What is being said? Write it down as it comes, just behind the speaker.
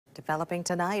Developing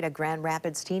tonight, a Grand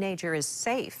Rapids teenager is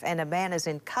safe and a man is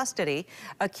in custody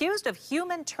accused of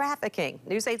human trafficking.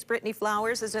 News 8's Brittany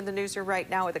Flowers is in the newsroom right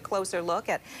now with a closer look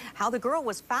at how the girl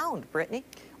was found. Brittany?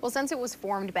 Well, since it was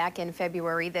formed back in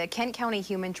February, the Kent County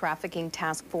Human Trafficking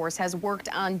Task Force has worked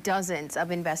on dozens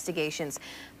of investigations,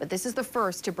 but this is the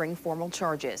first to bring formal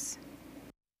charges.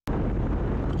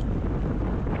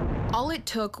 All it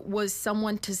took was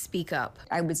someone to speak up.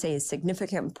 I would say a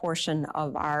significant portion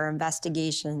of our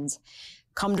investigations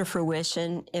come to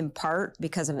fruition in part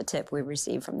because of a tip we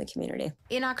received from the community.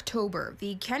 In October,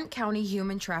 the Kent County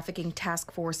Human Trafficking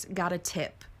Task Force got a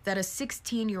tip that a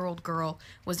 16-year-old girl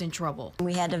was in trouble.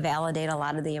 We had to validate a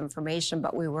lot of the information,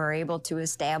 but we were able to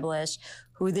establish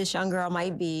who this young girl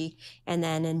might be and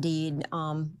then indeed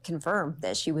confirm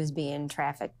that she was being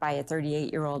trafficked by a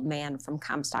 38-year-old man from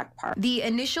Comstock Park. The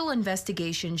initial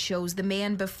investigation shows the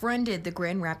man befriended the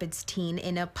Grand Rapids teen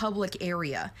in a public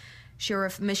area.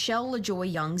 Sheriff Michelle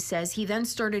LaJoy Young says he then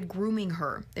started grooming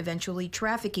her, eventually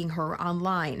trafficking her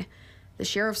online. The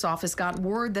sheriff's office got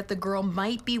word that the girl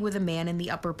might be with a man in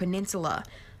the Upper Peninsula.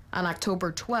 On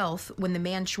October 12th, when the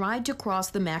man tried to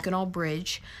cross the Mackinac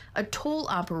Bridge, a toll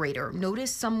operator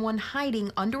noticed someone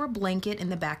hiding under a blanket in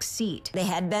the back seat. They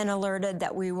had been alerted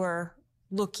that we were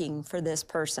looking for this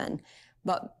person,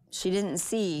 but she didn't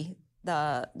see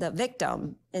the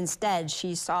victim. Instead,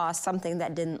 she saw something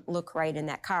that didn't look right in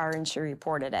that car and she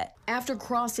reported it. After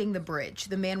crossing the bridge,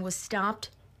 the man was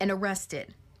stopped and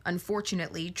arrested.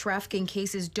 Unfortunately, trafficking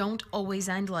cases don't always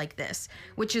end like this,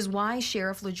 which is why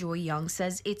Sheriff LaJoy Young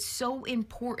says it's so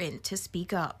important to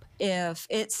speak up. If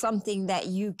it's something that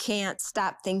you can't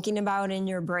stop thinking about in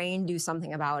your brain, do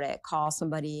something about it. Call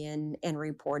somebody and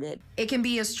report it. It can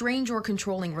be a strange or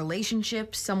controlling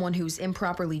relationship, someone who's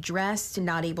improperly dressed,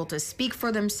 not able to speak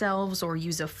for themselves or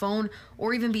use a phone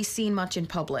or even be seen much in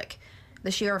public. The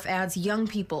sheriff adds young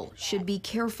people should be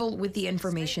careful with the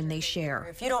information they share.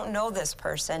 If you don't know this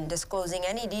person, disclosing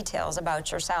any details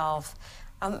about yourself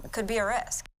could be a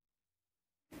risk.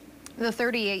 The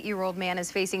 38-year-old man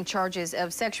is facing charges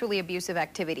of sexually abusive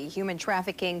activity, human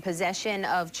trafficking, possession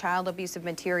of child abusive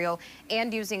material,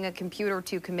 and using a computer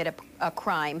to commit a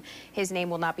crime. His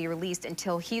name will not be released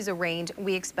until he's arraigned.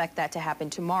 We expect that to happen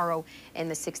tomorrow in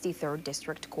the 63rd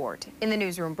District Court. In the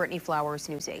newsroom, Brittany Flowers,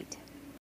 News 8.